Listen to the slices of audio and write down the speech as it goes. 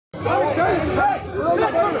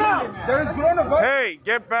Hey,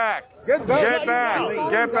 get back. Get back. Get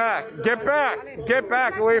back. Get back. Get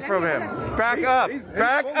back away from him. Back up.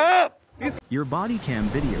 Back up. Your body cam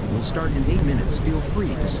video will start in 8 minutes. Feel free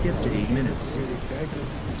to skip to 8 minutes.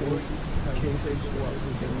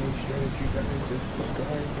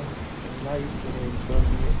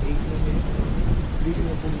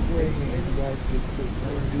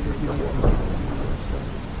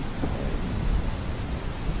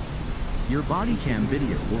 Your body cam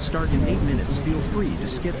video will start in 8 minutes. Feel free to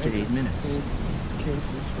skip to 8 minutes.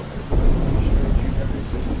 Your body cam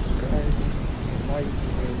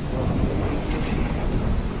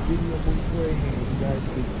video will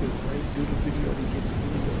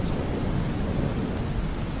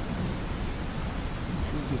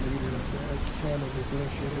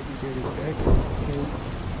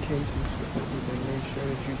in 8 minutes. Feel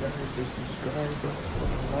free to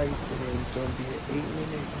skip to 8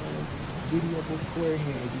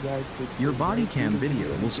 minutes. Your body cam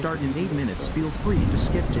video will start in 8 minutes. Feel free to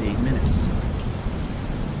skip to 8 minutes.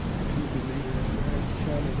 Video beforehand, you guys could click right through the video to get the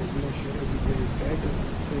video started. Last channel, just make sure that you get it back up to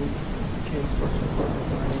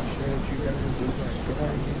taste subscribers and make sure that you guys are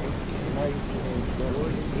subscribing and like, and then it's going to be an 8-minute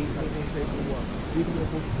video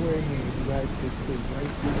beforehand. You guys could click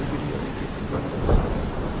right through the video to get the video started.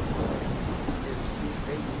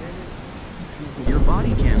 Your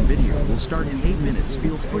body cam video will start in 8 minutes.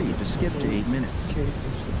 Feel free to skip to 8 minutes.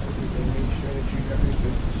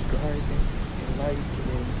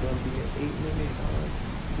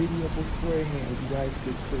 Video beforehand, you guys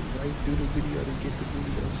can click right through the video to get the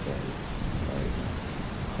video started.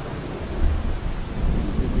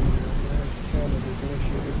 Last channel, just make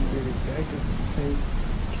sure that you get it back up to taste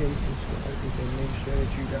cases and make sure that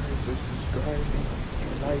you guys are subscribed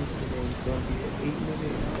and like, and it's going to be an 8-minute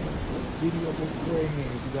video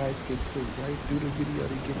beforehand. You guys can click right through the video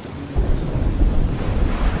to get the video started.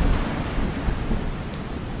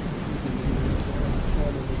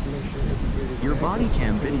 Your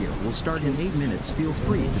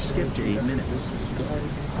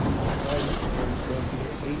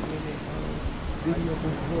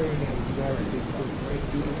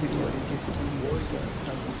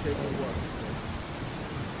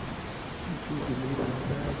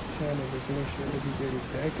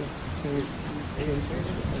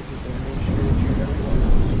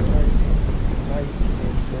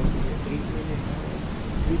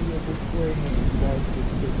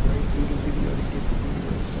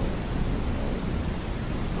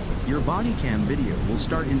body cam video will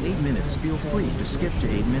start in 8 minutes. Feel free to skip to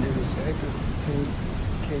 8 minutes.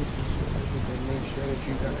 Make sure that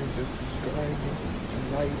you guys are subscribing and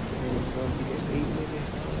like, and it's going to be an 8-minute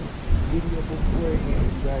video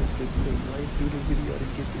beforehand. You guys can click right through the video to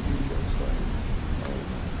get the video started.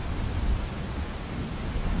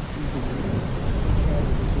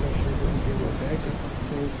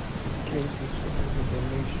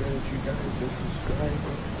 Make sure that you guys are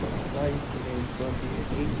subscribing, like, and it's going to be an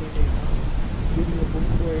 8-minute video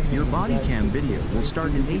beforehand. Your body cam video will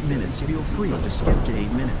start in 8 minutes. Feel free to skip to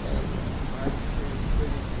 8 minutes.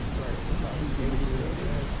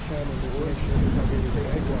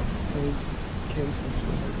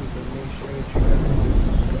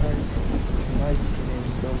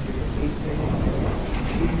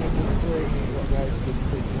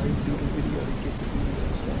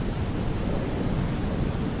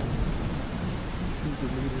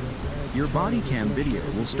 Your body cam video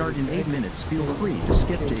will start in 8 minutes. Feel free to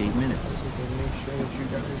skip to 8 minutes. Make sure that you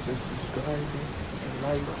guys are subscribing and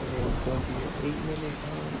like, and it's going to be an 8-minute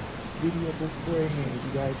video beforehand.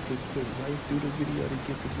 You guys can click right through the video to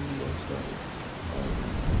get the video started.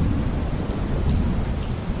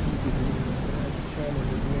 Last channel,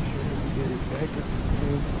 just make sure that you get it back up to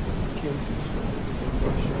subscribers and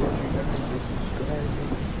make sure that you guys are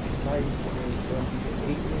subscribing and like, and it's going to be an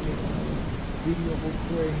 8-minute video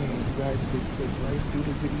beforehand. You guys can click right through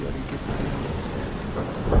the video to get the video started.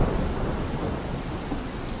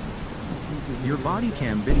 Your body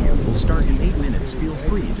cam video will start in 8 minutes. Feel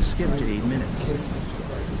free to skip to 8 minutes. Make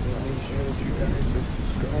sure that you guys are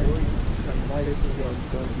subscribing and like, it's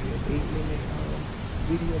going to be an 8-minute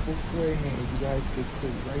video beforehand. You guys can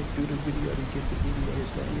click right through the video to get the video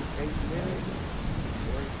started. 8 minutes.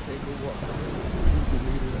 Take a walk.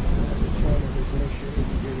 Just make sure that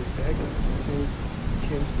you get it back up to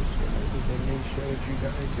subscribers and make sure that you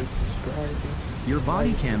guys are subscribing. Your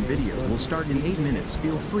body cam video will start in 8 minutes.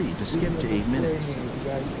 Feel free to skip to 8 minutes. You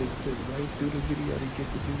guys can click right through the video to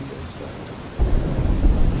get the video started.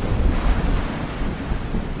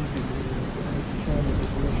 Channel,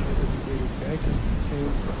 just make sure that you get it back up to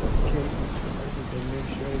subscribers and make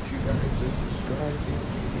sure that you guys are subscribing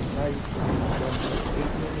and like, it's going to be an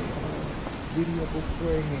 8-minute Video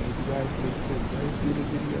beforehand. You guys can click right through the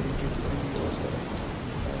video to get the video started.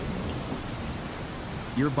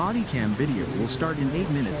 Your body cam video will start in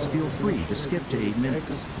 8 minutes. Feel free to skip to 8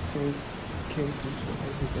 minutes. Cases for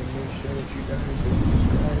everything. Make sure that you guys are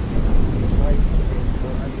subscribed and like, and it's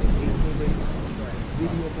going to be an 8-minute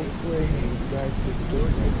video beforehand. You guys can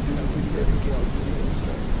click right through the video to get the video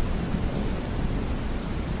started.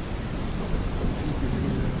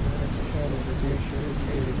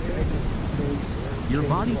 Your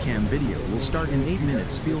body cam video will start in 8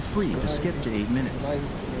 minutes. Feel free to skip to 8 minutes.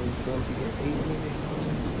 It's going to be an 8-minute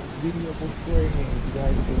video beforehand. You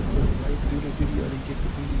guys can click right through the video to get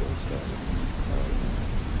the video started.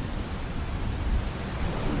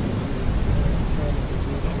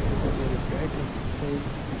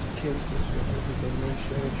 Cases for everything. Make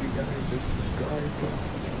sure that you guys are subscribed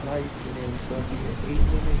and like, and then it's going to be an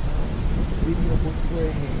 8-minute video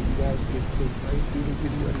beforehand. You guys can click right through the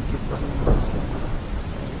video to get the video started.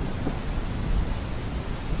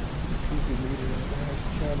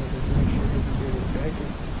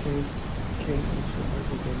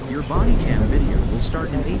 Your body cam video will start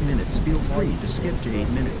in 8 minutes. Feel free to skip to 8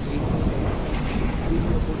 minutes.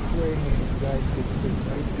 Video beforehand, you guys can click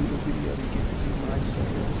right through the video to get the video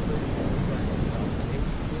started.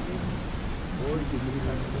 Or you can leave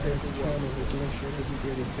on the channel. Just make sure that you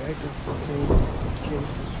get it back up to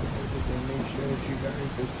cases for everything. Make sure that you guys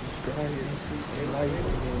are subscribed and like,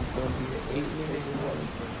 and then it's going to be an 8-minute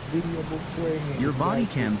video beforehand. Your body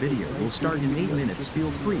cam video will start in 8 minutes.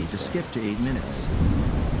 Feel free to skip to 8 minutes.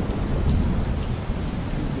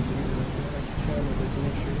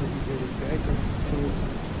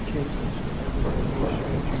 Cases for everything. Make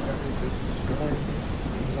sure that you guys are subscribed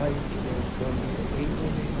and like, and then it's going to be an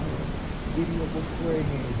 8-minute video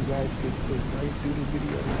beforehand. You guys can click right through the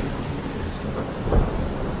video to get the video started.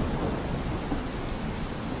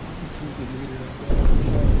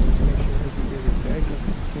 Make sure that you get it back up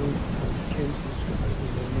to cases for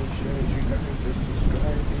everything. Make sure that you guys are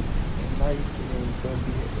subscribed and like, and then it's going to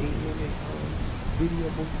be an 8-minute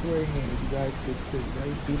video beforehand. You guys can click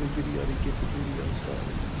right through the video to get the video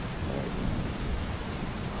started.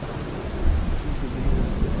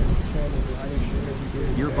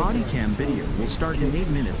 Your body cam video will start in 8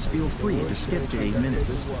 minutes. Feel free to skip to 8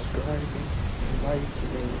 minutes.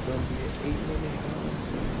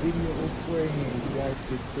 Video beforehand. You guys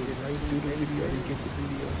can click right through the video to get the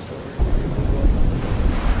video started.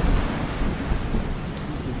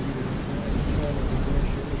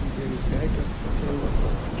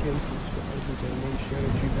 Cases for everything. Make sure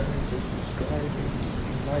that you guys are subscribed and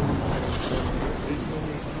like, and it's going to be an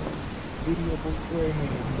 8-minute video beforehand.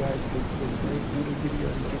 You guys can click right through the video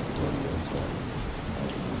to get the video started.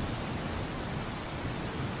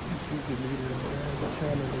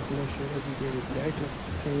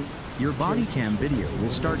 Your body cam video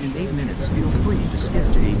will start in 8 minutes. Feel free to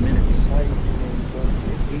skip to 8 minutes.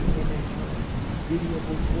 Video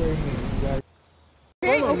beforehand. You guys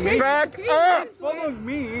Back up! Follow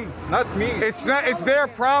me, not me. It's not. It's their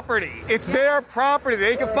property. It's their property.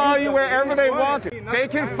 They can follow you wherever they want to. They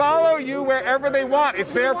can follow you wherever they want.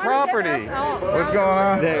 It's their property. What's going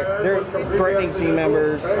on? They're threatening team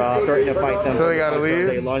members, threatening to fight them. So they gotta leave?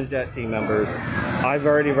 They lunged at team members. I've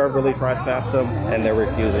already verbally trespassed them, and they're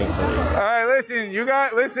refusing to leave. All right, listen. You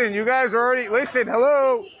guys are already. Listen,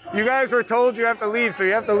 hello. You guys were told you have to leave, so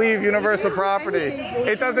you have to leave Universal property.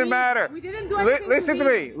 It doesn't matter. We didn't do anything. Listen to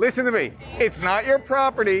me. Listen to me. It's not your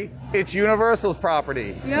property. It's Universal's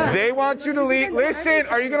property. Yeah. They want you to leave. Listen.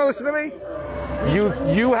 Are you going to listen to me?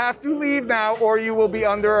 You have to leave now, or you will be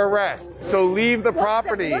under arrest. So leave the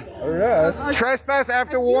property. Arrest? Trespass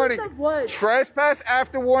after warning. Trespass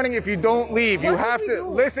after warning. If you don't leave, you have to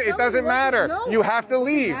listen. It doesn't matter. You have to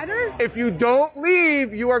leave. If you don't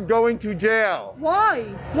leave, you are going to jail. Why?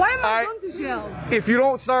 Why am I going to jail? If you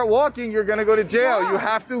don't start walking, you're going to go to jail. Why? You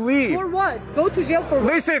have to leave. For what? Go to jail for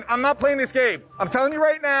what? Listen, I'm not playing this game. I'm telling you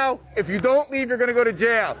right now, if you don't leave, you're going to go to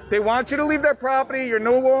jail. They want you to leave their property. You're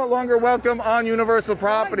no longer welcome on Universal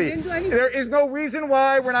property. There is no reason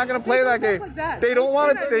why we're not going to play that game. They don't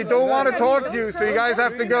want to. They don't want to talk to you, so you guys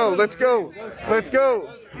have to go. Let's go. Let's go.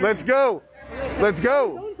 Let's go. Let's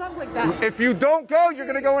go. Don't talk like that. If you don't go, you're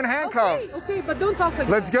going to go in handcuffs. Okay, but don't talk like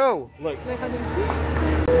that. Let's go. Look.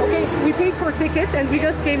 Okay, we paid for tickets and we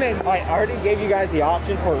just came in. I already gave you guys the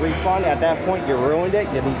option for a refund. At that point, you ruined it.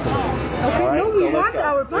 You need to leave. Okay, Right, no, we so let's want go.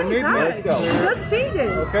 our money back. Let's go. We just paid it.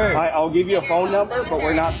 Okay. I'll give you a phone number, but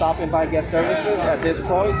we're not stopping by guest services. At this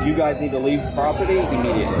point, you guys need to leave property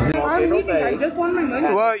immediately. We are I'm leaving. I just want my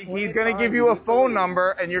money. Well, he's going to give you a phone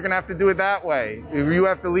number, and you're going to have to do it that way. You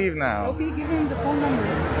have to leave now. Okay, give him the phone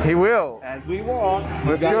number. He will. As we walk,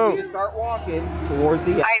 Let's go. Start walking towards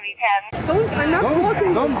the I'm not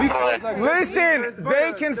walking. Listen,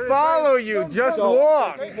 they can follow you. Just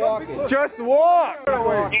walk. Just walk.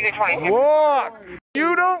 Walk.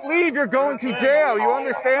 You don't leave, you're going to jail. You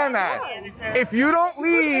understand that? If you don't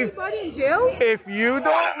leave, Anybody in jail? if you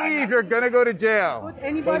don't leave, you're going to go to jail. Put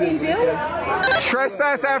anybody in jail?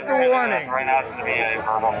 Trespass after warning. Right now it's going to be a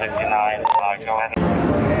verbal 59. Go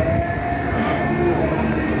ahead.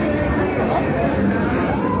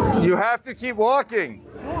 You have to keep walking.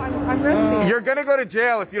 No, I'm resting. You're going to go to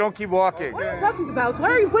jail if you don't keep walking. What are you talking about?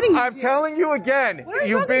 Why are you putting me in I'm jail? telling you again, What are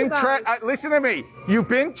you you've talking been about? listen to me. You've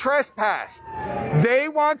been trespassed. They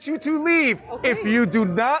want you to leave. Okay. If you do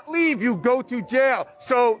not leave, you go to jail.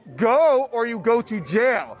 So go or you go to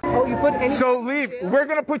jail. Oh, you put anybody So in leave. jail? We're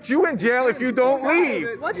going to put you in jail if you don't leave.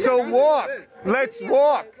 What's So the- walk. Let's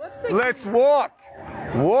walk. Let's walk.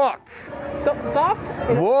 Walk. Talk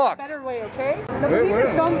in Walk. a better way, okay? The police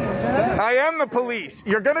is coming. I am the police.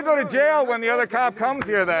 You're going to go to jail when the other cop comes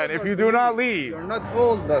here then if you do not leave. You're not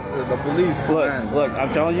all the police. man. Look,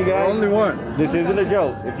 I'm telling you guys, Only one. this isn't a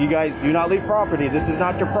joke. If you guys do not leave property, this is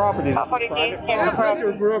not your property. This is private It's not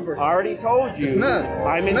your property. I already told you. It's not.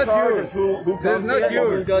 I'm in Not charge yours. of who That's comes not here and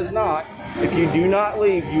who yours. does not. If you do not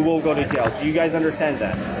leave, you will go to jail. Do you guys understand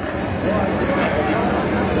that?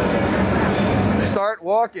 Start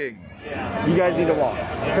walking. You guys need to walk.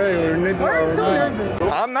 Okay, we need to. Why are you so nervous?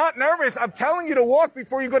 I'm not nervous. I'm telling you to walk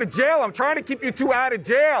before you go to jail. I'm trying to keep you two out of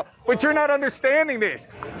jail, but you're not understanding this.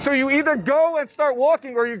 So you either go and start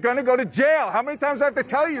walking or you're going to go to jail. How many times do I have to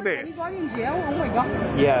tell you this? Anybody in jail? Oh my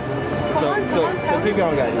god. Yes. Come on, So keep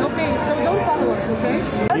going, guys. Okay, so don't follow us,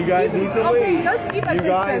 okay? You guys need to Okay, leave. just keep a You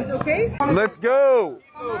guys- distance, okay? Let's go.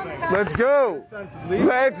 Let's go.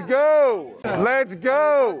 Let's go. Let's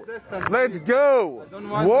go. Let's go.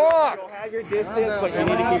 Walk. You'll have your distance, but you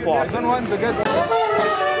need to keep walking. don't want to get.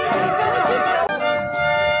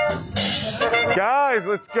 Guys,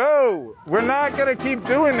 let's go. We're not going to keep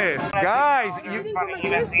doing this. Guys,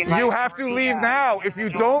 you have to leave now. If you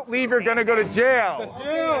don't leave, you're going to go to jail.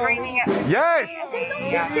 Yes.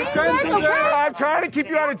 I'm trying to keep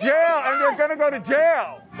you out of jail, and you're going to go to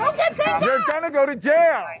jail. Don't get taken You're going to go to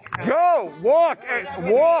jail. Go. Walk.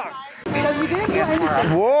 Walk. because we didn't do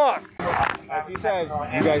anything. Walk. As he said,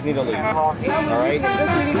 you guys need to leave. All right.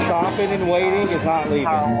 Stopping and waiting is not leaving.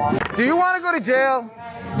 Do you want to go to jail?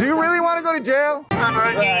 Do you really want to go to jail? I'm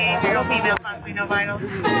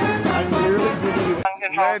literally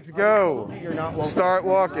giving you. Let's go. You're not welcome. Start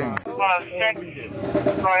walking. 106,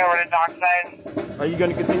 going over to dockside. Are you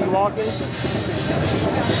going to continue walking?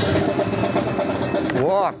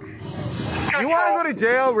 Walk. You want to go to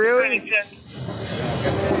jail, really?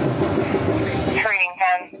 Training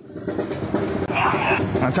 10.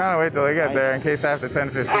 I'm trying to wait till they get there in case after 10,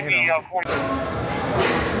 15. You know.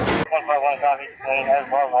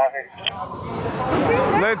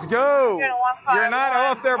 Let's go. You're not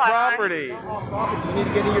off their property. You need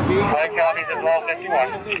to get in your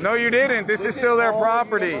vehicle. No, you didn't. This is still their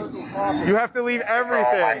property. You have to leave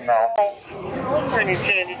everything.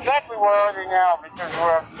 Exactly where are they now? Because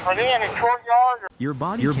are they in a courtyard? Your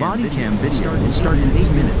body cam video will start in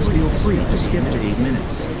 8 minutes. Feel free to skip to 8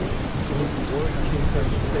 minutes.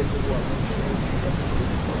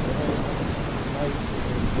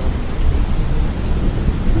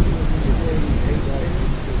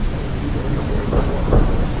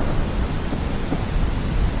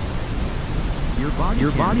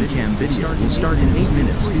 Your body cam video will start in 8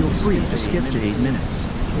 minutes. Feel free to skip to 8 minutes.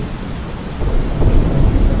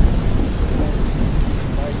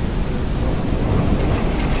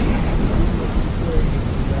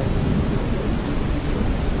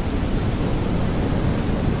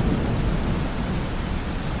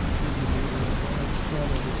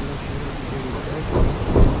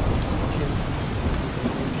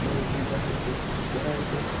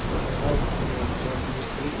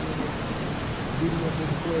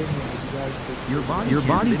 Your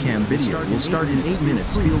body cam video will start in 8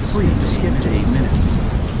 minutes. Feel free to skip to 8 minutes.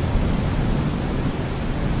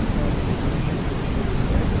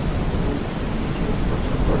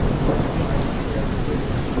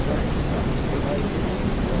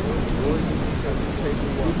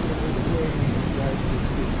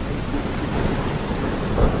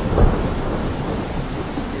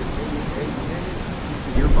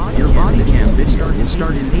 Your body cam video will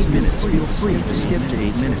start in 8 minutes. Feel free to skip to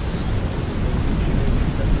 8 minutes.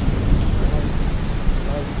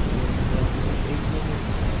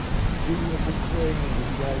 Video display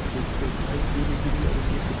Your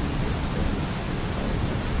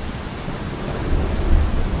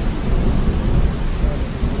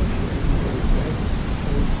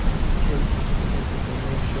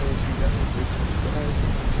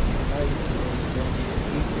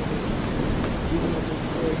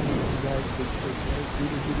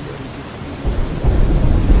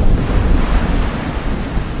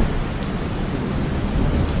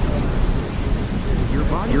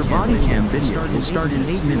body cam video will start in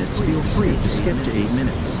 8 minutes. Feel free to skip to 8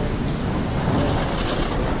 minutes.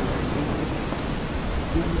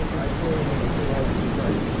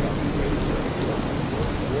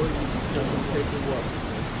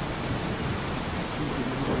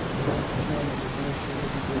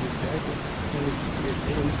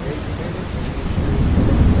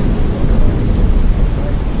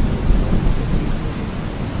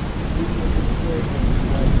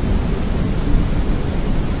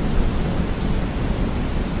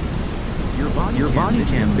 Your body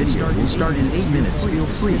cam video will start in 8 minutes. Feel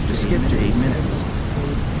free to skip to 8 minutes.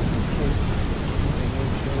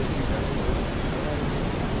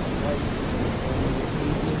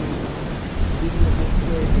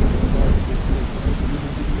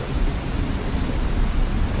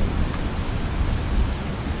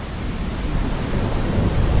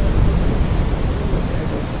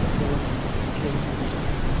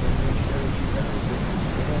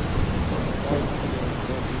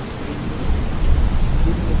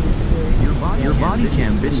 Your body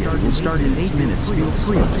cam video will start in 8 minutes. Feel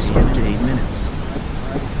free to skip to 8 minutes.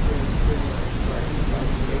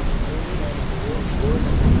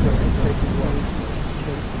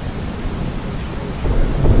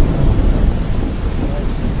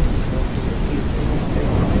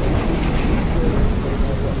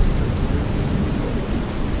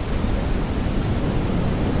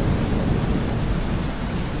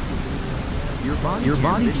 Your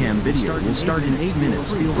body cam video will start in 8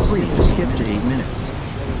 minutes. Feel free to skip to 8 minutes.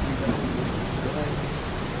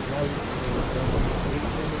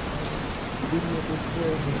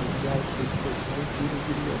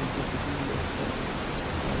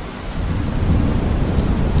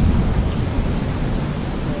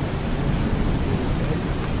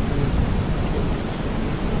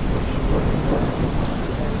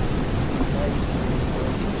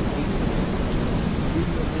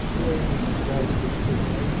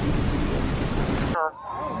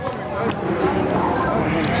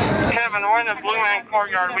 Kevin, we're in the Blue Man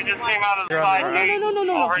Courtyard. We just came out of the side gate.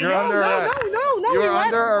 No. You're under arrest. No. You are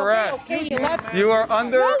under arrest. Okay, you left. You are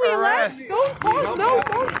under No, we arrest. left. Don't talk. No,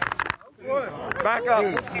 don't. Back up.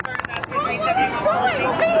 Okay, you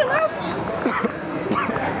left.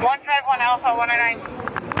 151 Alpha 109.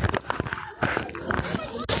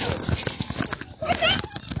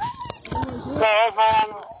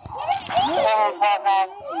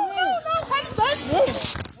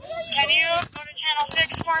 Can you go to channel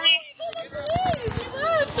 6 for me?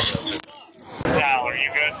 Sal, are you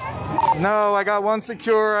good? No, I got one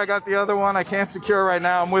secure. I got the other one. I can't secure right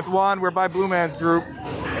now. I'm with one. We're by Blue Man Group.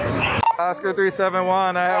 Oscar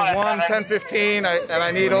 371. I have one 1015 and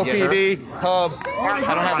I need OPD hub. I don't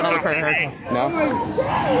have another pair of headphones. No?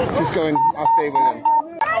 Just go and I'll stay with him.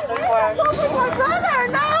 My brother,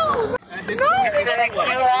 no. Is it the next new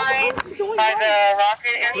line by the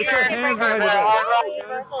rocket Put your hands behind your back.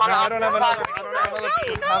 No, I don't have another.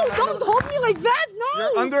 No, don't hold me like that. No.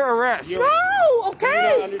 You're under arrest. No,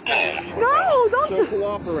 okay. No, don't. So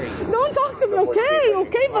cooperate. Don't talk to me,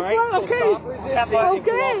 okay, but okay,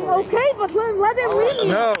 but let him leave me.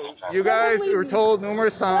 No, you guys were told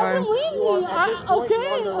numerous Let him times. leave me,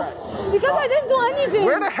 okay, because I didn't do anything.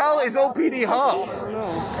 Where the hell is OPD hub?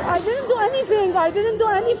 I didn't do anything, let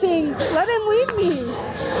him leave me.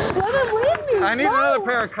 I need another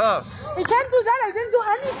pair of cuffs. He can't do that, I didn't do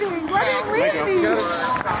anything, let him leave me.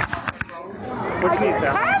 What you need,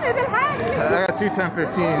 Sal? I got two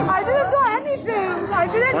 1015s. I didn't do anything.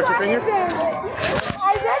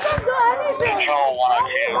 Control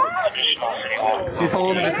 102. She's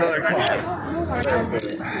holding this other cuff.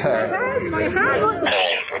 My hand.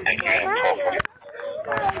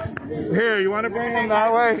 Here, you want to bring him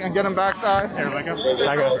that way and get him backside? Here, let go.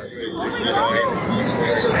 Back up.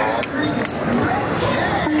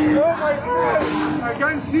 Oh my God! I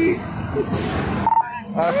can't see.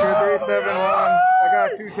 Oscar 371. I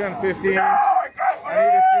got two 1015s. I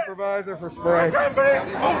need a supervisor for spray. Move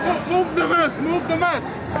the mask! Move the mask!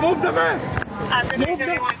 Move the mask! Move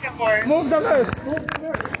the mask! Move the mask!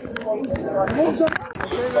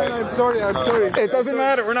 Okay, man, I'm sorry. It doesn't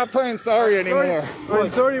matter. We're not playing sorry anymore. I'm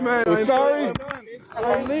sorry, man. Sorry's done.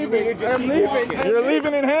 I'm leaving. I'm leaving. You're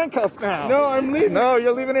leaving in handcuffs now. No, I'm leaving. No,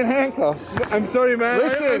 you're leaving in handcuffs. I'm sorry, man.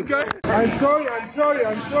 Listen. I'm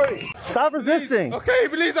sorry. Stop resisting. Okay,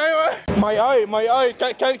 please. My eye.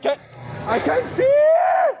 Can I can't see.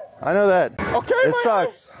 I know that. Okay, It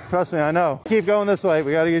sucks. Trust me, I know. Keep going this way.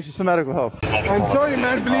 We got to get you some medical help. I'm sorry,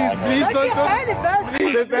 man. Please don't.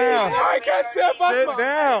 Sit down. I can't see a Sit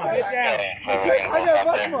down. I got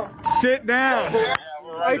asthma. Sit down.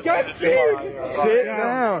 I can't see. Sit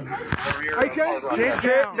down. I can't see.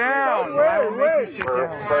 Sit down. Where?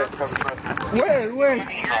 I'm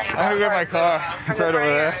gonna get my car. It's right over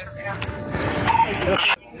there.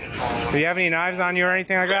 Do you have any knives on you or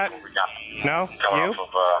anything like that? No? You?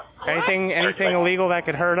 Anything illegal that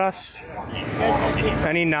could hurt us?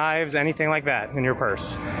 Any knives, anything like that in your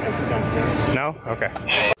purse? No? Okay.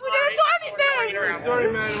 We didn't do anything! We're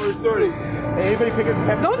sorry, man. We're sorry. Hey, anybody pick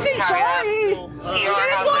up? Don't say sorry! We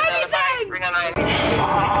didn't do anything!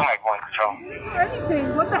 Anything?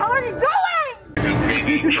 What the hell are you doing?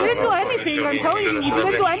 We didn't do anything, I'm telling you, we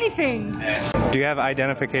didn't do anything. Do you have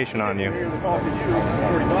identification on you?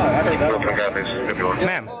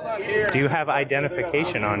 Ma'am, do you have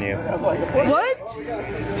identification on you? What?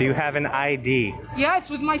 Do you have an ID? Yeah, it's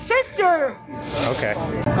with my sister. Okay.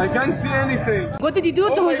 I can't see anything. What did he do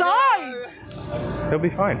to his eyes? He'll be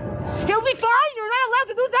fine. He'll be fine. You're not allowed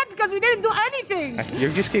to do that because we didn't do anything. You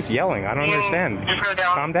just keep yelling. I don't understand.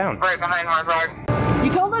 Calm down. Right behind Hard Rock.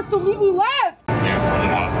 You told us to leave, we left.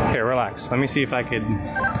 Here, relax. Let me see if I could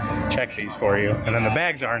check these for you. And then the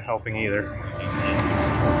bags aren't helping either.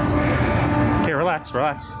 Okay, relax.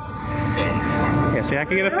 Yeah, see, I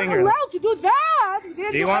can get a You're finger. not allowed to do that. We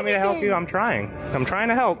didn't Do you want me to help anything. you? I'm trying. I'm trying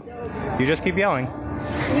to help. You just keep yelling.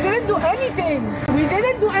 We didn't do anything. We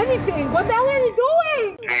didn't do anything. What the hell are you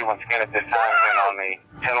doing? Once again at this time, on the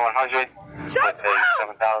 10100. Shut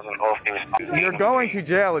up! You're going to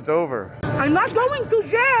jail. It's over. I'm not going to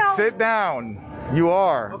jail. Sit down. You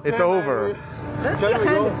are. Okay, it's over. Let's get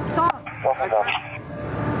handed. Stop.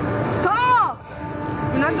 Stop.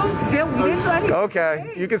 You're not going to jail. We didn't do anything.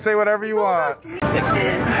 Okay. You can say whatever you want.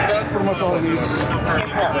 That's pretty much all it is.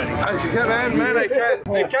 Man, I can't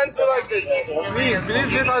do like this.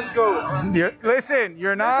 Please let us go. Listen,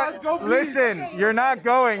 you're not. Listen, you're not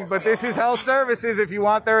going. But this is health services. If you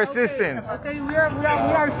want their assistance. Okay, we are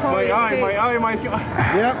sorry. My eye.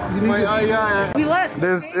 Yep. My eye. Yeah. We left.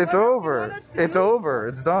 It's over. It's over.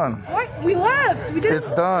 It's done. What? We left. We didn't.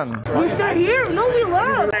 It's done. We're still here. No, we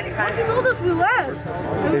left. Once you told us we left.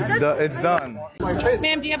 It's done.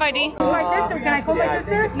 Ma'am, do you have ID? My sister. Can I call my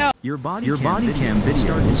sister? No. Your Bodycam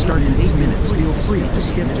video will start in 8 minutes. Feel free to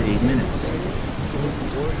skip to 8 minutes.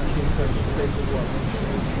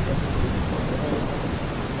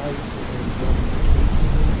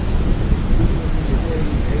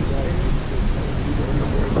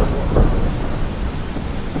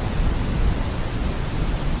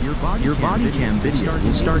 Your Bodycam video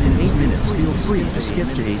will start in 8 minutes. Feel free to skip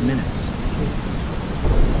to 8 minutes.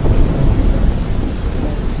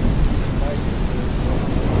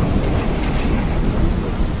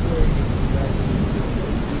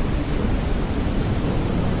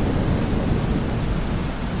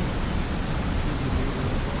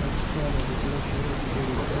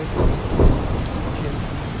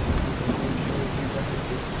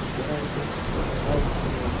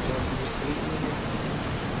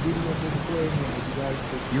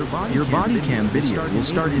 Your Bodycam video will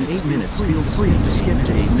start in 8 minutes. Feel free to skip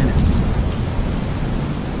to 8 minutes.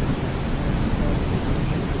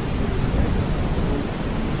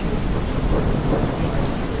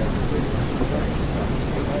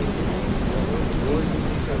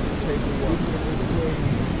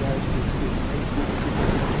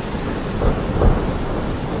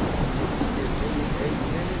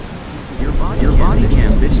 Your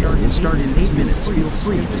Bodycam video will start in 8 minutes. Feel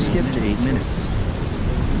free to skip to 8 minutes.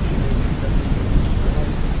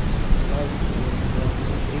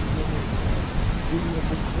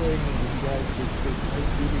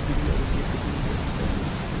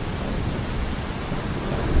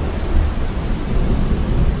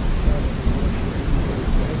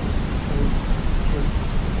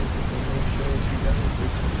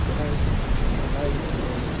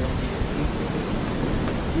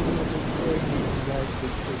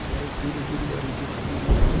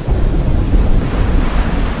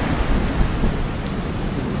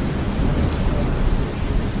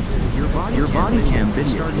 Your Bodycam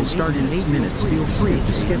video will start in 8 minutes. Feel free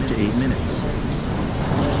to skip to 8 minutes.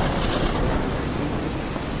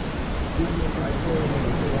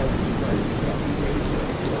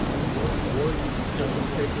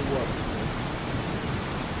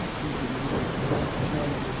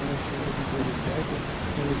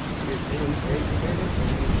 Your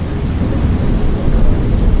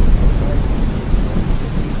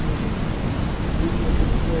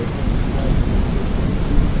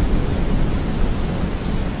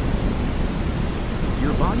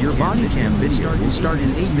body cam video will start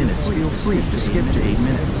in 8 minutes. Feel free to skip to 8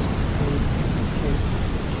 minutes.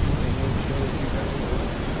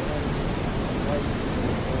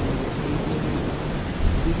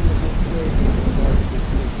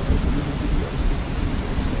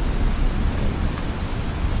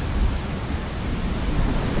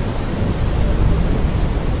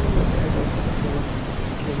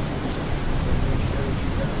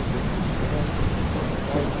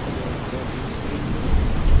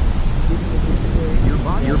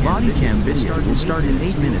 Your body cam video will start in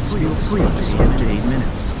 8 minutes. Feel free to skip to 8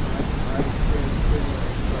 minutes.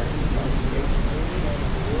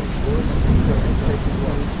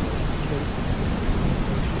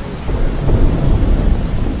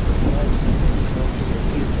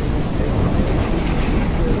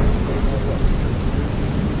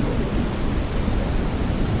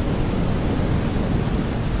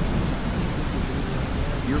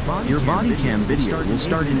 Your body cam video will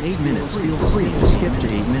start in 8 minutes. Feel free to skip to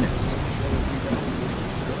 8 minutes.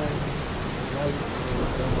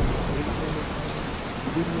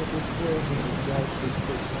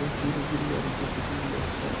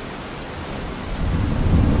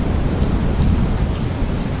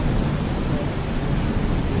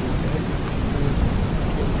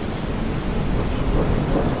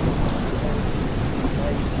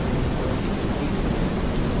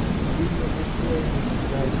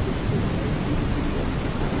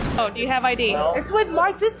 Oh, do you have ID? It's with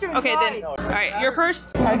my sister inside. Okay, then. All right, your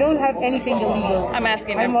purse? I don't have anything illegal. I'm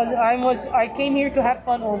asking. I came here to have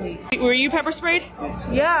fun only. Were you pepper sprayed?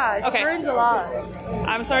 Yeah, it burns a lot.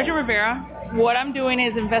 I'm Sergeant Rivera. What I'm doing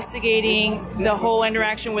is investigating the whole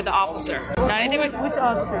interaction with the officer. Not anything with... Which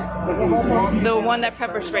officer? The one that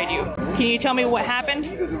pepper sprayed you. Can you tell me what happened?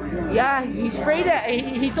 Yeah, he sprayed it.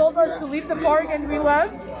 He told us to leave the park and we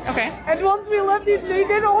left. Okay. And once we left, they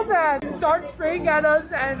did all that. He started spraying at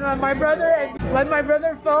us and when my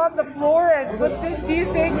brother fell on the floor and put these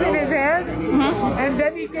things in his hand. And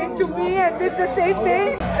then he came to me and did the same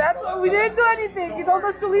thing. That's why we didn't do anything. He told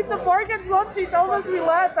us to leave the park and once he told us we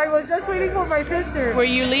left, I was just waiting for my sister. Were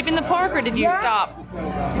you leaving the park or did you stop?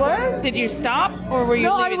 What? Did you stop or were you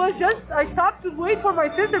leaving? No, I stopped to wait for my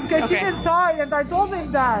sister because she's inside and I told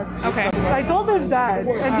him that. Okay. I told him that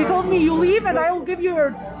and he told me you leave and I will give you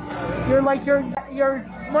your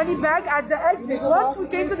money back at the exit. Once we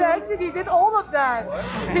came to the exit, he did all of that.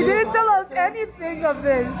 He didn't tell us anything of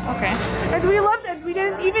this. Okay. And we left and we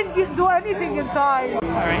didn't even do anything inside. All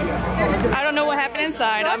right. I don't know what happened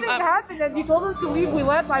inside. Nothing happened and he told us to leave. We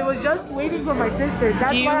left. I was just waiting for my sister.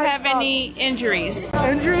 That's do you why have any injuries?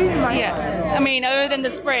 Injuries? Yeah. I mean, other than the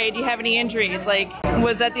spray, do you have any injuries? Like,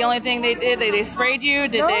 was that the only thing they did? They sprayed you?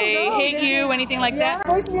 Did they hit you? Anything like that? They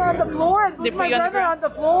pushed me on the floor and put my brother on the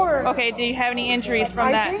floor. Okay. Do you have any injuries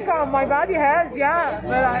from that? I think my body has, yeah.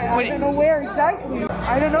 But I don't know where exactly.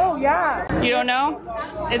 I don't know, yeah. You don't know?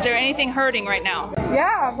 Is there anything hurting right now?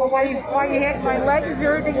 Yeah, but my leg is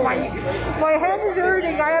hurting, my hand is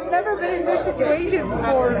hurting. I have never been in this situation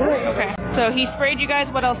before. Okay. So he sprayed you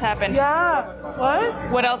guys. What else happened? Yeah. What?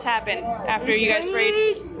 What else happened after you guys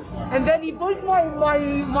sprayed? And then he pushed my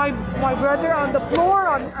brother on the floor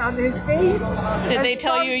on his face. Did they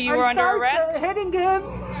tell you were under arrest? Hitting him.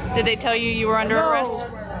 Did they tell you were under arrest?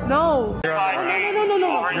 No. You're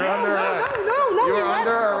under arrest. No. You're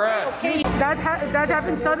under arrest. Okay. That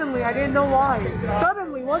happened suddenly. I didn't know why.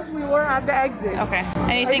 Suddenly, once we were at the exit. Okay.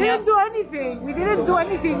 Anything else? We didn't do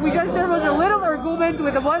anything. There was a little argument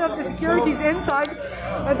with one of the securities inside,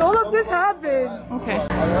 and all of this happened. Okay.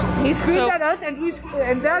 He screamed at us, and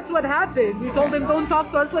that's what happened. We told him, "Don't talk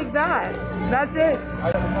to us like that." That's it.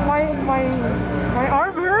 My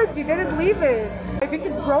arm hurts. He didn't leave it. I think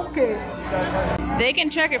it's broken. They can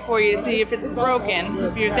check it for you to see if it's broken,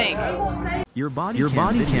 if you think. Your body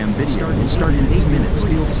cam video will start in 8 minutes.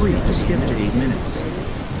 Feel free to skip to 8 minutes.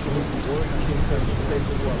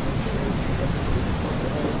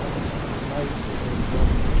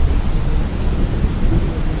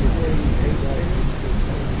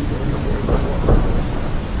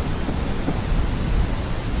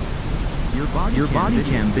 Your body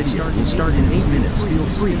cam video will start in 8 minutes. Feel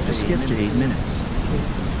free to skip to 8 minutes.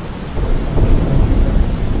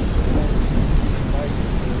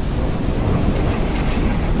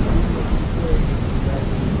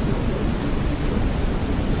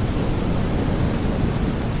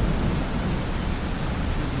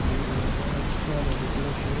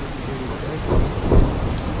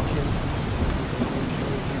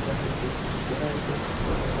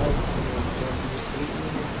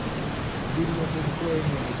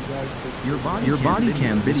 Your body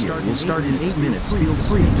cam video will start in 8 minutes. Feel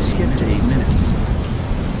free to skip to 8 minutes.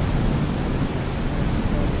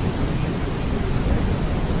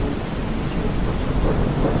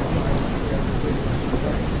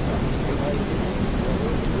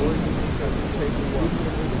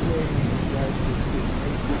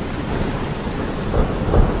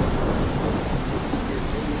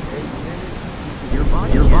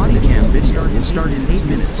 Your body cam video will start in 8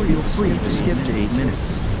 minutes. Feel free to skip to 8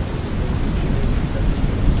 minutes.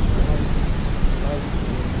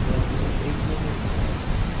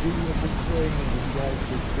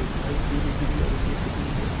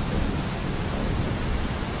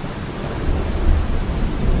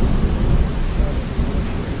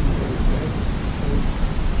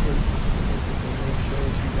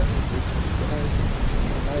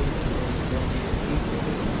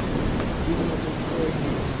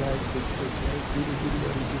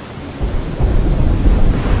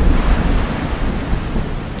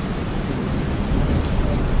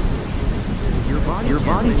 Your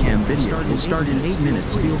body cam video will start in 8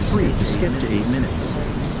 minutes. Feel free to skip to 8 minutes.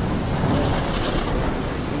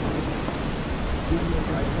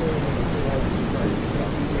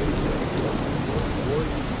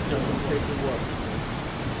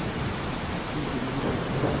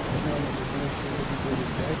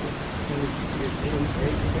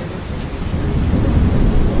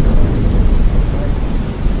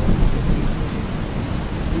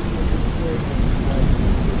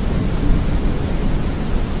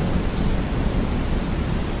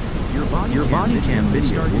 Your body cam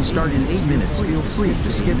video will start in 8 minutes. Feel free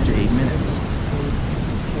to skip to 8 minutes.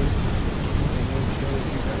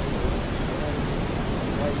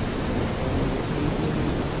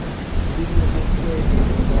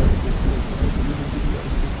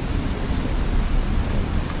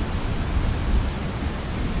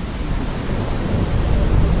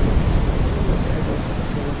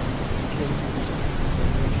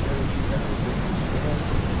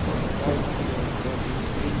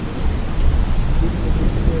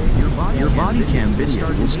 Your body cam video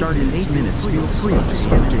will start in 8 minutes. Feel free to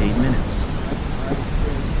skip to 8 minutes.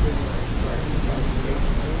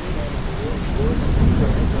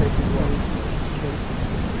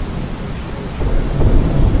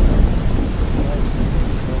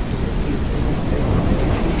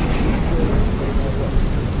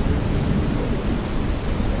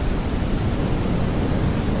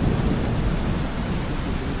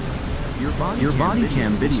 Your body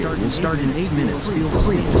cam video will start in 8 minutes. Feel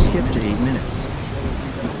free to skip to 8 minutes.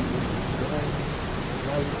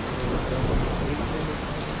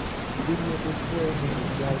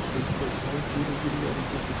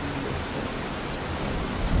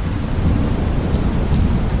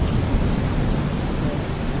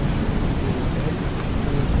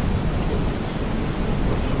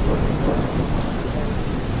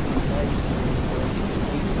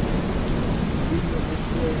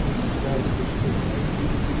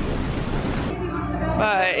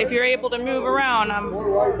 But if you're able to move around,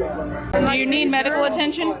 do you need medical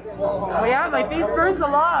attention? Oh yeah, my face burns a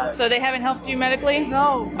lot. So they haven't helped you medically?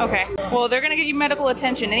 No. Okay. Well, they're going to give you medical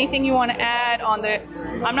attention. Anything you want to add on the...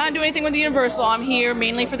 I'm not doing anything with the Universal. I'm here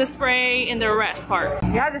mainly for the spray and the arrest part.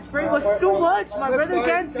 Yeah, the spray was too much. My brother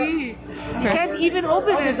can't see. He can't even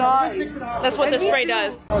open his eyes. That's what the spray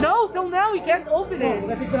does. No, till now he can't open it.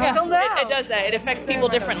 Yeah, till now. it does that. It affects people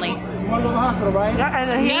differently.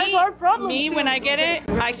 Yeah, and he has hard problems. Me, when I get it,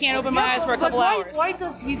 I can't open my eyes for a couple hours. Why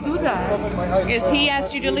does he do that? Because he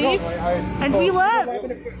asked you to leave? And we left.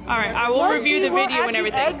 Alright, I will review the video and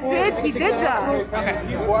everything. Exit, he did that.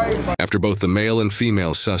 Okay. After both the male and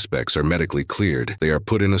female suspects are medically cleared, they are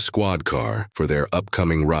put in a squad car for their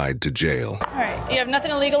upcoming ride to jail. Alright, you have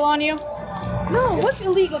nothing illegal on you? No, what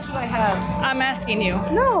illegal do I have? I'm asking you.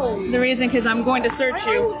 No. The reason, because I'm going to search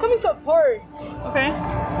you. I'm coming to a park. Okay.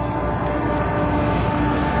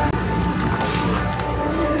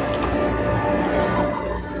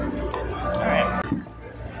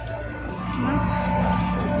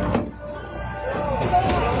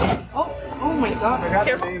 Oh my god.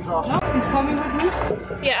 Careful. No, he's coming with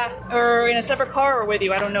me? Yeah, or in a separate car or with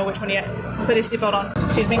you. I don't know which one yet. Put his seatbelt on.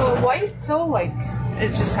 Excuse me. Well, why is so like...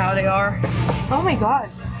 It's just how they are. Oh my god.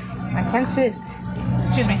 I can't sit.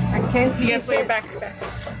 Excuse me. I can't You gotta put your back.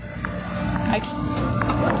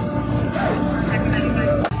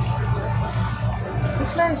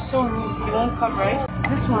 This man is so rude. He won't come, right?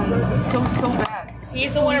 This one is so bad.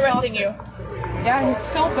 He's the one arresting you. Yeah, he's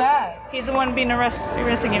so bad. He's the one being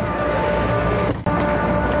arresting you.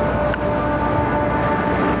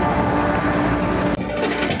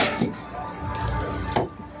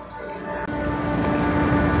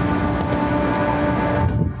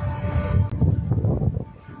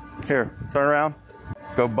 Turn around.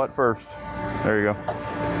 Go butt first. There you go.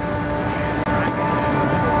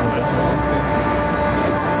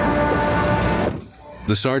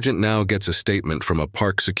 The sergeant now gets a statement from a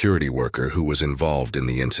park security worker who was involved in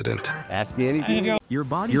the incident. Ask me anything. Your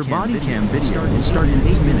body cam video will start in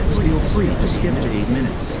 8 minutes. Feel free to skip to 8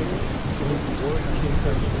 minutes.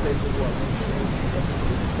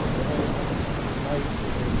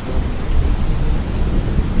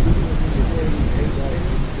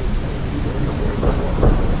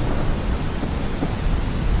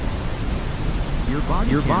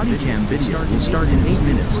 Your body cam video will start in 8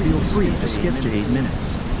 minutes. Feel free to skip to 8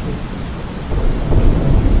 minutes.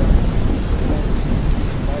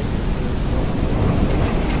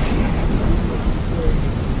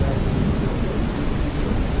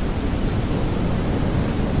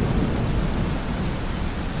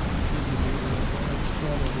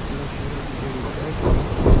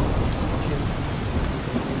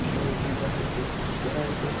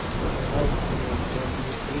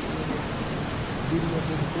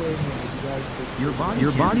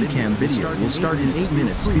 Your body cam video will start in 8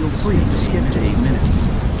 minutes. Feel free to skip to 8 minutes.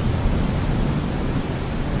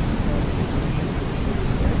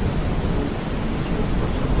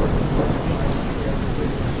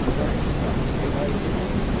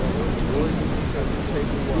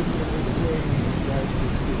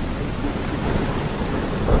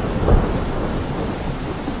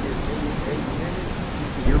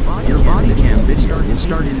 Your body cam video will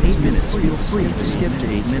start in 8 minutes. Feel free to skip to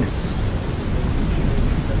 8 minutes.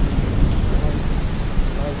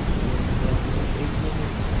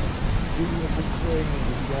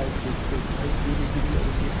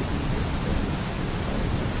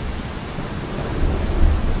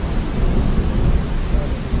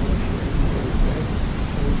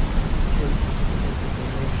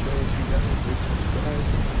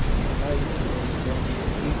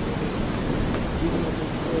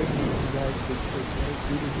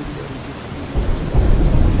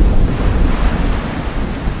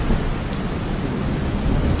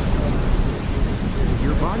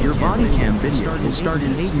 Your body cam video will start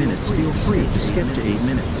in 8 minutes. Feel free to skip to 8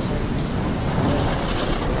 minutes.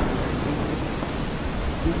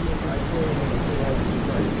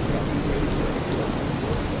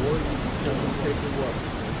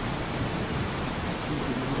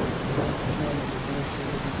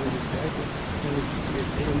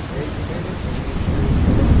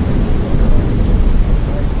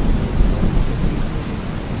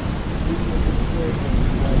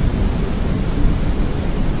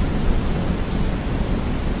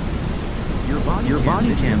 Your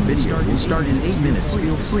body cam video will start in 8 minutes.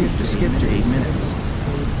 Feel free to skip to 8 minutes.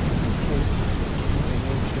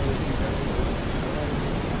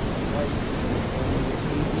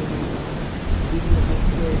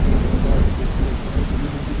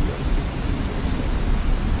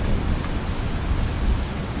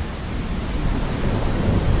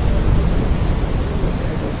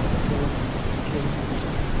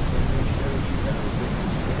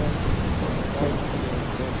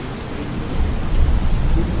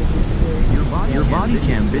 Your body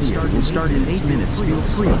cam video will start in 8 minutes. Feel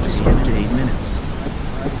free to skip to 8 minutes.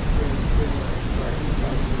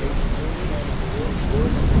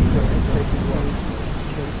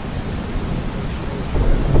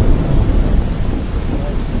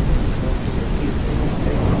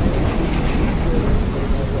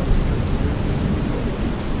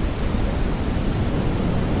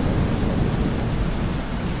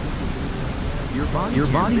 Your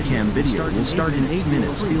body cam video will start in 8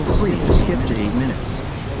 minutes. Feel free to skip to 8 minutes.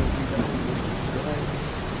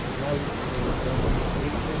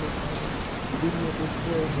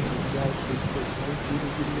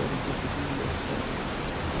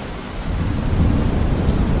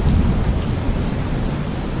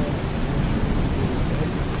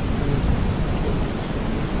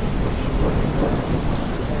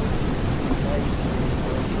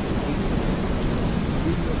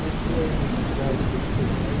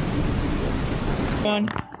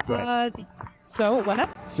 So what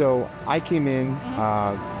happened? So I came in.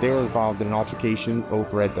 They were involved in an altercation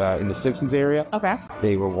over at in the Simpsons area. Okay.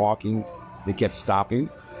 They were walking. They kept stopping.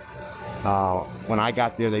 When I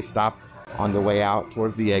got there, they stopped on the way out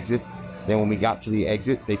towards the exit. Then when we got to the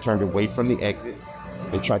exit, they turned away from the exit.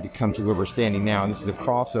 They tried to come to where we're standing now, and this is a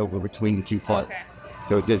crossover between the two parks. Okay.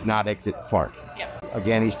 So it does not exit the park. Yep.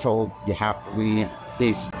 Again, he's told you have to leave.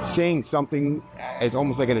 He's saying something, it's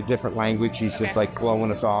almost like in a different language. He's just like blowing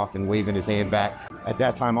us off and waving his hand back. At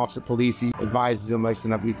that time, Officer Polisi advises him,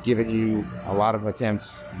 listen up, we've given you a lot of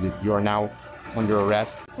attempts. You are now under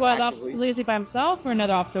arrest. Was Officer Polizzi by himself or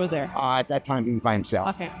another officer was there? At that time, he was by himself.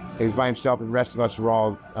 Okay. He was by himself, and the rest of us were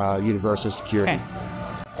all universal security. Okay.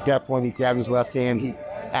 At that point, he grabbed his left hand. He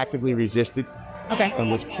actively resisted. Okay.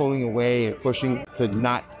 And was pulling away and pushing to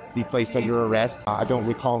not be placed under arrest. I don't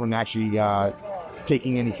recall him actually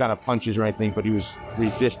taking any kind of punches or anything, but he was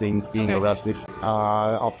resisting being arrested.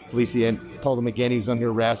 Officer Polizzi told him again he was under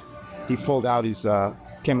arrest. He pulled out his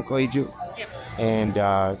chemical agent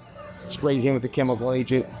and sprayed him with the chemical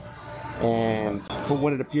agent. And from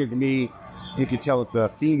what it appeared to me, you could tell that the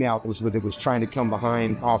female that was with it was trying to come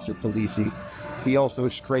behind Officer Polizzi. He also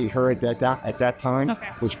sprayed her at that time,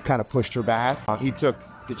 which kind of pushed her back. He took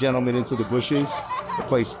the gentleman into the bushes,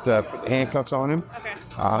 placed the handcuffs on him.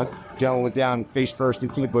 Gentleman went down face first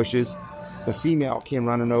into the bushes. The female came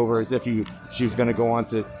running over as if she was going to go on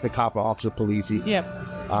to pick up Officer Polizzi. Yep.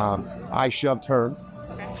 I shoved her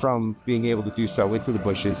from being able to do so into the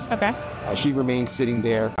bushes. Okay. She remained sitting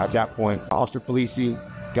there at that point. Officer Polizzi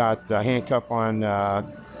got the handcuff on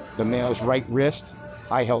the male's right wrist.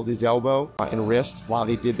 I held his elbow and wrist while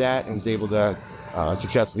he did that and was able to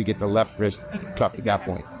successfully get the left wrist cuffed at that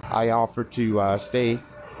point. I offered to stay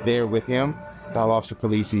there with him while Officer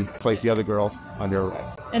Polizzi placed the other girl under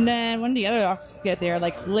arrest. And then when did the other officers get there?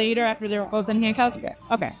 Like later after they were both in handcuffs? Yeah.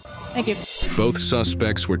 Okay. Thank you. Both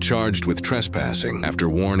suspects were charged with trespassing after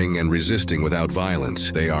warning and resisting without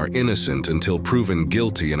violence. They are innocent until proven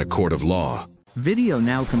guilty in a court of law. Video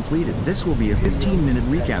now completed. This will be a 15-minute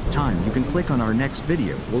recap time. You can click on our next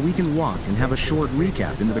video where we can walk and have a short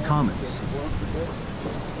recap into the comments.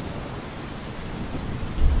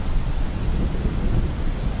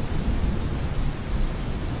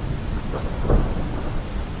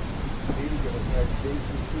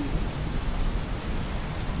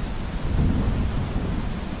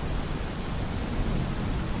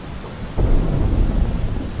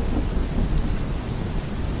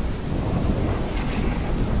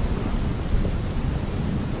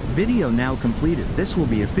 Video now completed. This will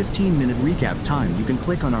be a 15-minute recap time. You can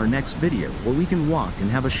click on our next video where we can walk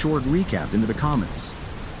and have a short recap into the comments.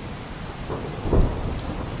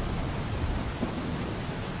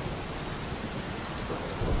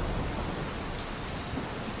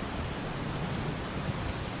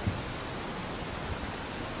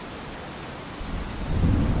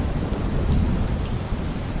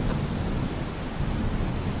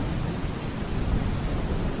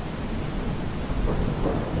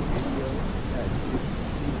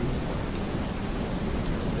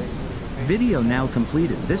 Video now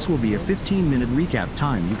completed. This will be a 15-minute recap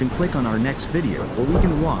time. You can click on our next video where we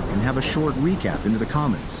can walk and have a short recap into the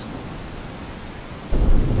comments.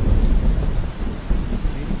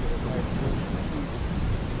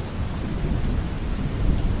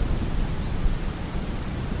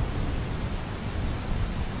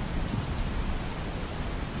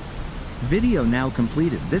 Video now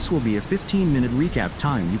completed. This will be a 15-minute recap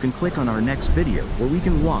time. You can click on our next video where we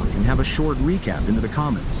can walk and have a short recap into the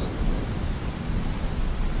comments.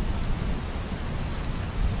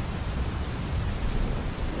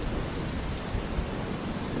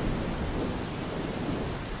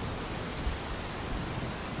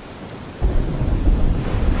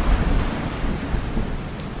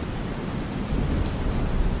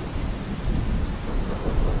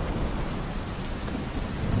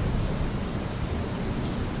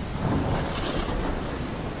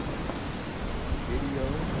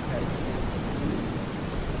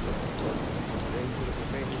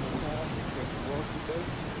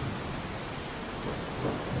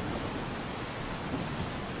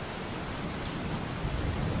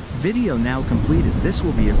 Video now completed. This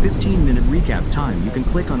will be a 15-minute recap time. You can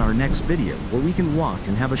click on our next video where we can walk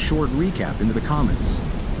and have a short recap into the comments.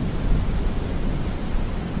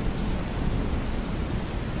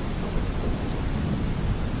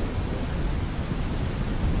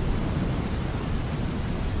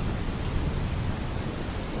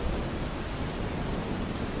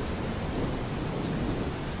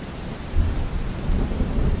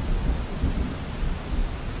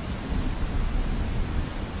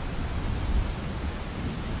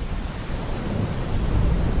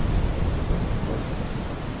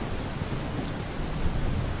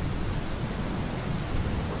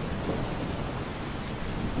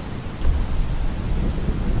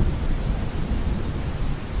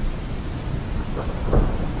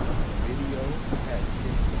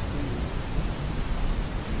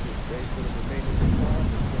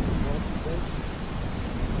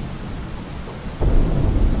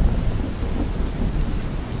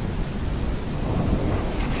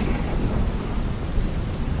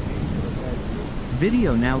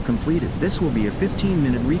 Video now completed. This will be a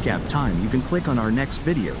 15-minute recap time. You can click on our next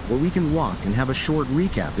video, or we can walk and have a short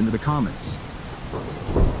recap into the comments.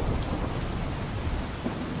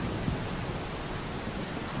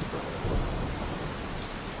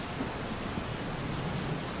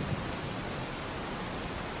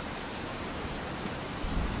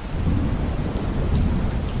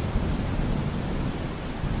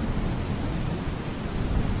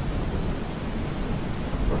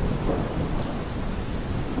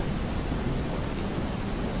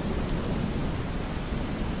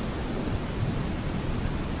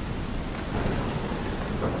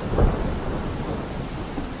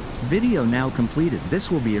 Video now completed. This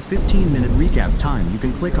will be a 15-minute recap time. You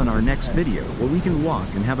can click on our next video, or we can walk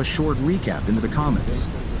and have a short recap into the comments.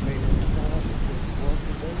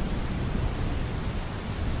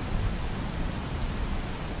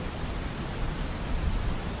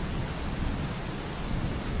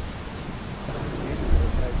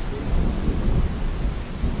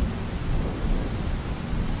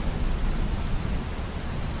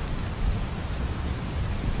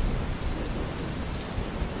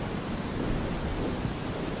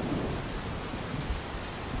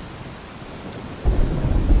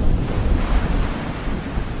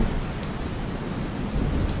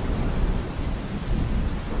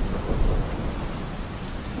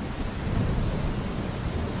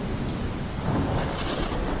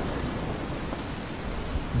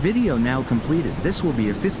 Video now completed. This will be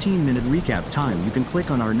a 15-minute recap time. You can click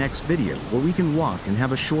on our next video, or we can walk and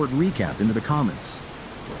have a short recap into the comments.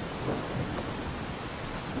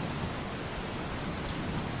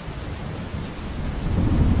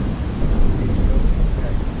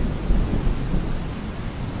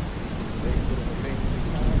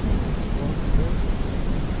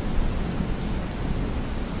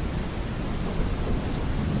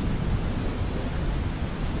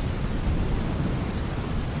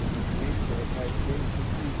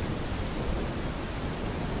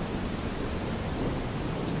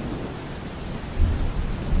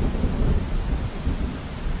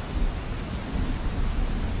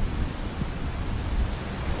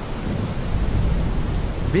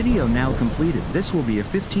 Video now completed. This will be a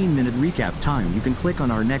 15-minute recap time. You can click on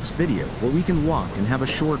our next video, or we can walk and have a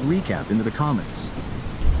short recap into the comments.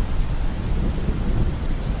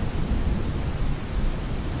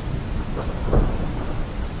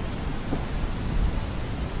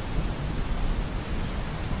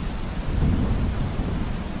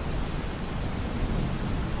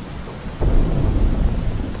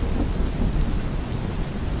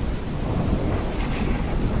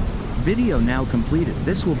 Video now completed.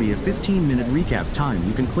 This will be a 15-minute recap time.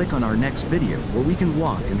 You can click on our next video, or we can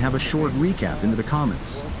walk and have a short recap into the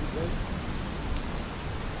comments.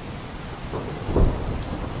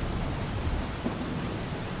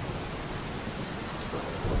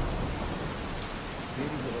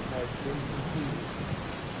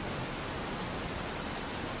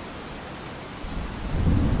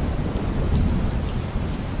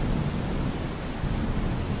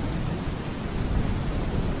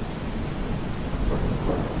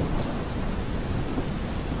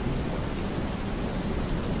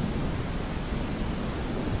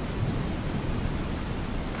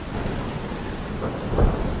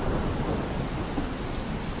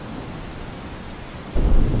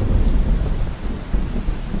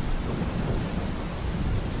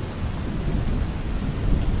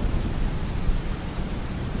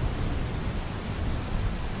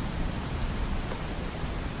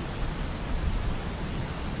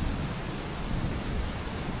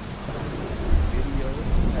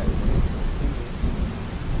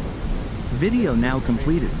 Video now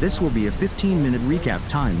completed. This will be a 15-minute recap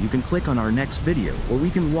time. You can click on our next video, or we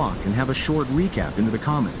can walk and have a short recap into the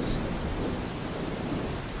comments.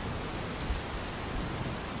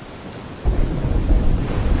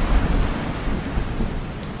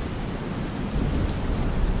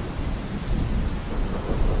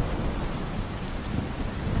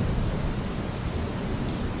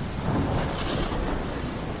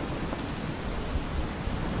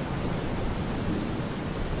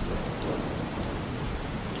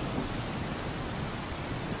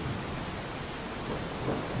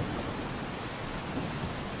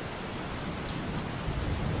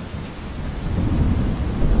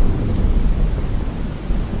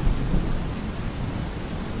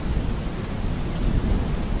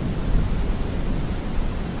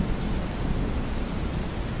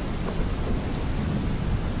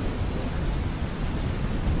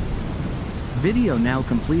 Video now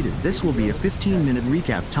completed. This will be a 15-minute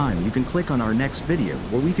recap time. You can click on our next video,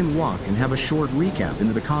 or we can walk and have a short recap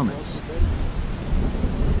into the comments.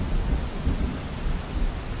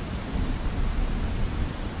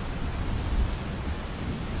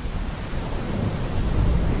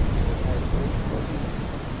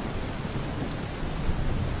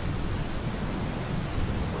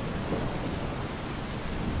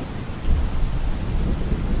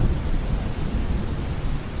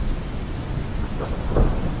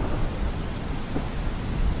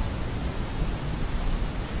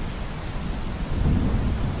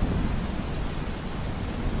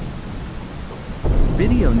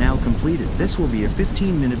 Video now completed. This will be a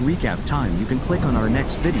 15-minute recap time. You can click on our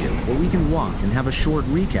next video, or we can walk and have a short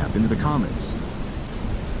recap into the comments.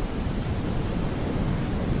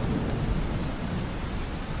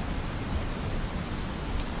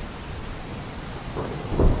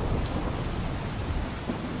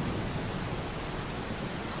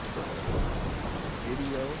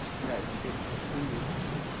 Video has been completed.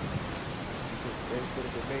 You can stay for the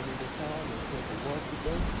remainder of the time and take a walk with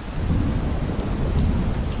us.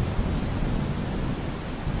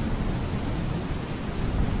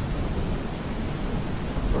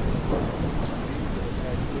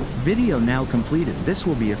 Video now completed. This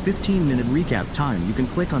will be a 15-minute recap time. You can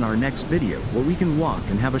click on our next video, or we can walk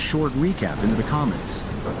and have a short recap into the comments.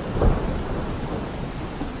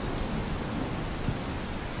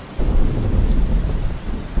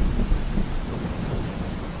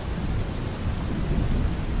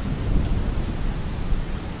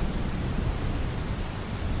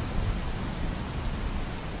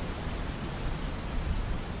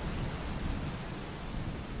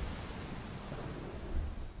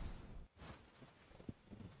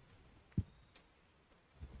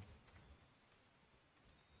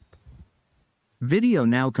 Video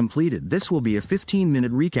now completed. This will be a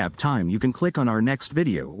 15-minute recap time. You can click on our next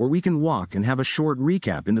video, or we can walk and have a short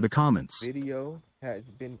recap into the comments. Video has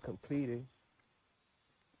been completed.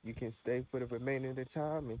 You can stay for the remainder of the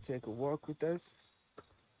time and take a walk with us.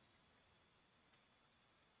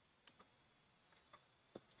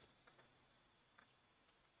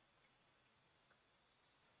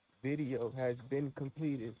 Video has been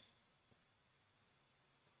completed.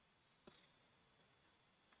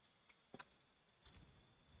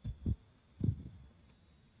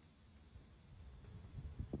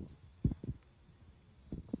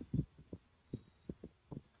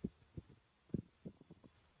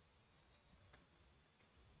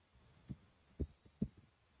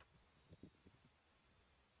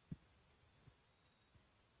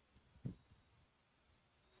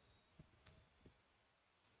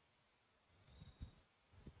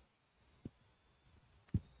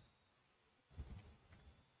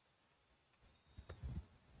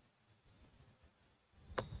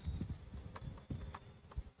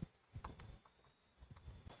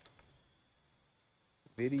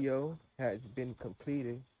 Video has been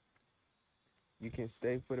completed. You can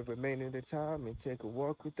stay for the remainder of the time and take a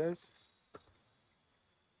walk with us.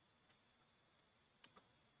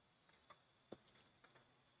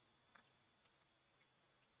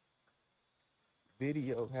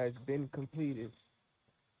 Video has been completed.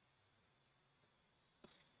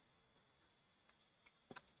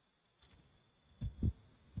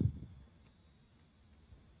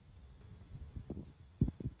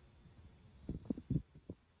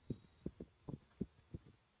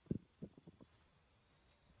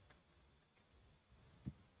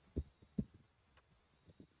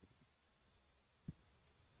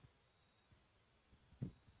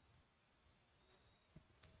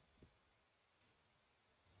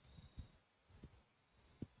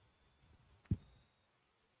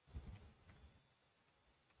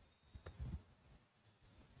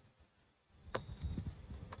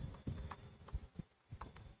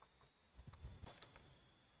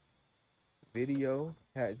 Video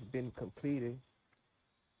has been completed.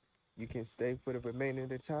 You can stay for the remainder of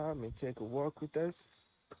the time and take a walk with us.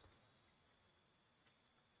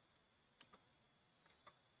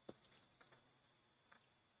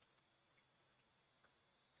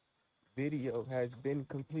 Video has been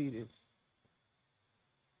completed.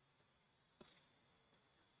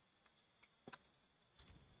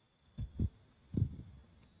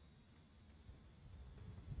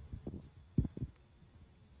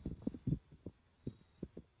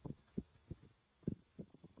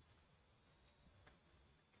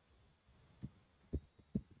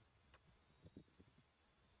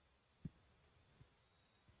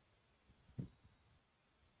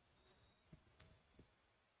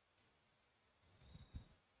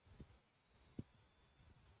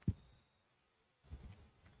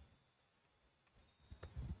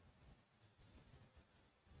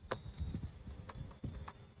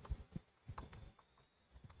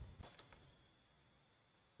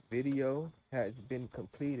 Video has been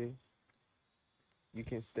completed. You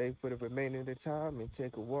can stay for the remainder of the time and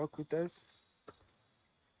take a walk with us.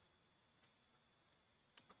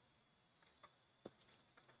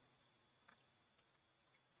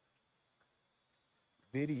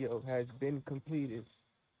 Video has been completed.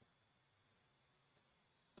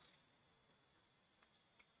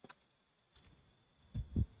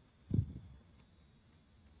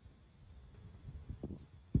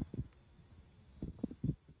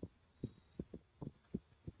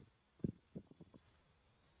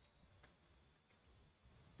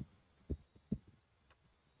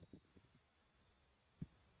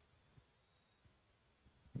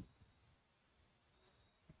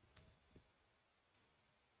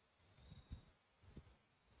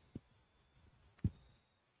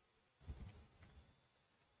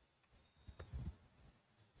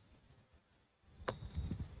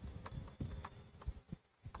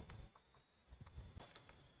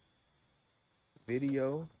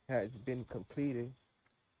 Video has been completed.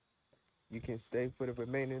 You can stay for the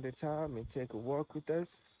remainder of the time and take a walk with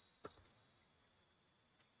us.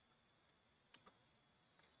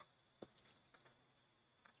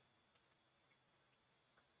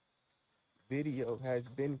 Video has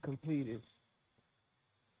been completed.